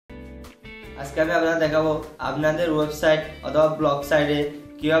আজকে আমি আপনাদের দেখাবো আপনাদের ওয়েবসাইট অথবা ব্লগ সাইটে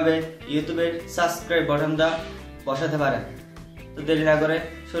কিভাবে ইউটিউবের সাবস্ক্রাইব বাটনটা বসাতে পারেন। তো দেরি না করে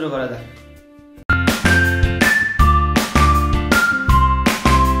শুরু করা যাক।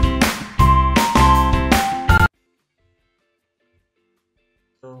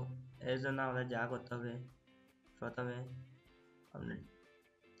 তো এর জন্য আমাদের যা করতে হবে, প্রথমে আপনি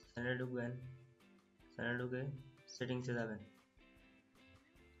চ্যানেলে ঢুকবেন, চ্যানেলে ঢুকে সেটিংসে যাবেন,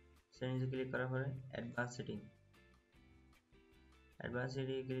 সেটিংসে ক্লিক করার পরে অ্যাডভান্স সেটিং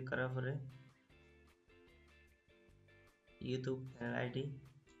ক্লিক করার পরে ইউটিউব চ্যানেল আইডি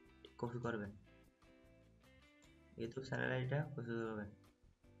কপি করবেন,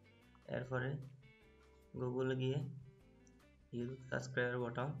 এরপরে গুগলে গিয়ে ইউটিউব সাবস্ক্রাইবার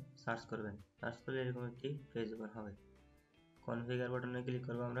বাটন সার্চ করবেন। সার্চ করলে এরকম একটি পেজ ওপেন হবে। কনফিগার বাটনে ক্লিক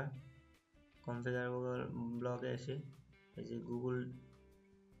করবো আমরা। কনফিগার ব্লগে এসে এই যে গুগল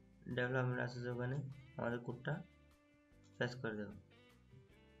ডেভেলপমেন্ট আছে, ওখানে আমাদের কোডটা পেস্ট করে দেব।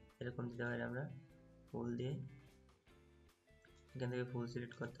 এরকম দিতে পারি আমরা ফুল দিয়ে, এখান থেকে ফুল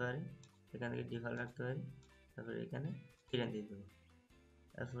সিলেক্ট করতে পারি, এখান থেকে ডিফল্ট রাখতে পারি, তারপরে এখানে হিডেন দিয়ে দেবো।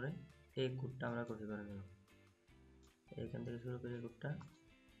 তারপরে এই কোডটা আমরা কপি করে নেব, এখান থেকে শুরু করে কোডটা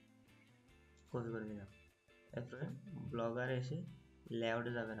কপি করে নিলাম। এরপরে ব্লগারে এসে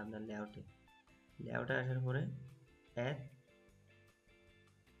লেআউটে যাবেন। আপনার লেআউটে আসার পরে অ্যাড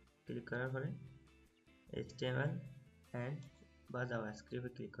ক্লিক করার পরে HTML অ্যান্ড বা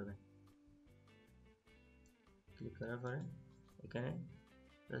জাভাস্ক্রিপ্টে ক্লিক করবেন। ক্লিক করার পরে এখানে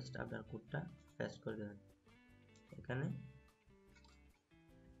জাস্ট আপনার কোডটা পেস্ট করে দেবেন। এখানে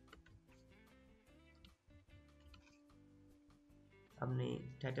আপনি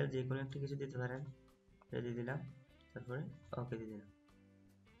টাইটেল যে কোনো একটা কিছু দিতে পারেন, এটা দিয়ে দিলাম, তারপরে ওকে দিয়ে দিলাম,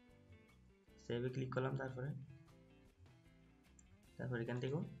 সেভে ক্লিক করলাম, তারপরে এখান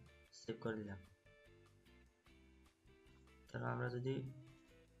থেকেও সেভ করে দিলাম। তারপর আমরা যদি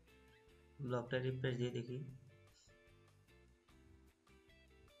ব্লগটা রিফ্রেশ দিয়ে দেখি,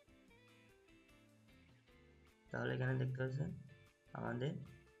 তাহলে এখানে দেখতে পাচ্ছেন আমাদের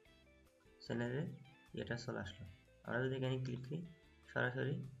চ্যানেলের এটা চলে আসলো। আমরা যদি এখানে ক্লিক করি,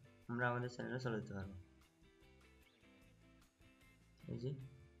 সরাসরি আমরা আমাদের চ্যানেলে চলে যেতে পারবো। এই যে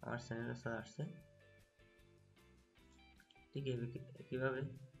আমার চ্যানেলে চলে আসছে। ঠিক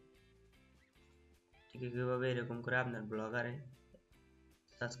কিভাবে এরকম করে আপনার ব্লগারে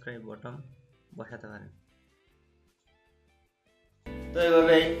সাবস্ক্রাইব বাটন বসাতে পারেন। তো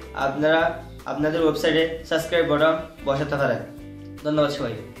এইভাবেই আপনারা আপনাদের ওয়েবসাইটে সাবস্ক্রাইব বাটন বসাতে পারেন। ধন্যবাদ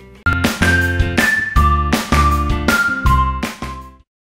সবাইকে।